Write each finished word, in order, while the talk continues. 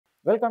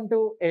Welcome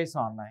to ACE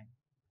Online.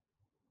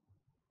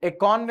 A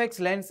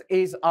convex lens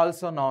is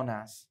also known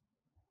as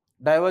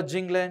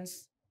diverging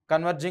lens,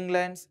 converging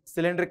lens,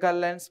 cylindrical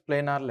lens,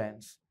 planar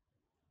lens.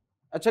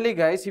 Actually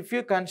guys, if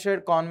you consider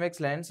convex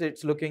lens,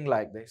 it's looking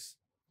like this.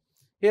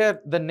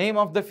 Here the name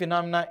of the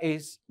phenomena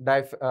is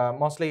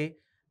mostly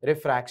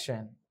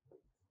refraction.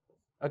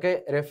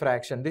 Okay,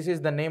 refraction. This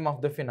is the name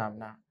of the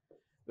phenomena.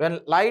 When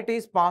light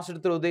is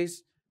passed through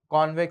this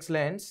convex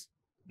lens,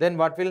 then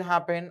what will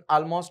happen?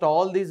 Almost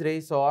all these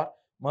rays are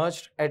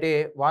merged at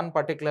one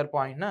particular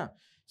point. Na?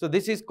 So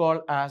this is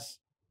called as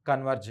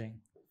converging.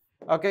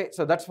 Okay,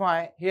 so that's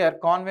why here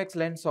convex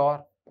lens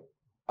are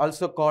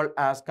also called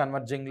as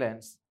converging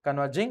lens.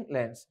 Converging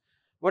lens.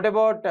 What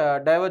about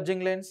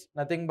diverging lens?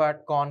 Nothing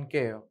but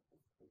concave.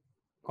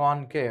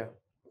 Concave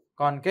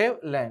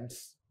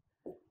lens.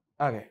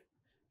 Okay.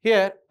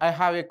 Here I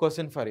have a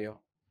question for you.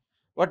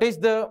 What is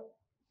the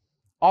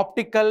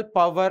optical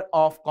power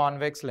of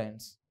convex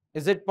lens?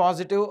 Is it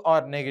positive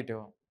or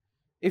negative?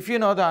 If you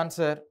know the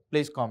answer,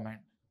 please comment.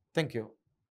 Thank you.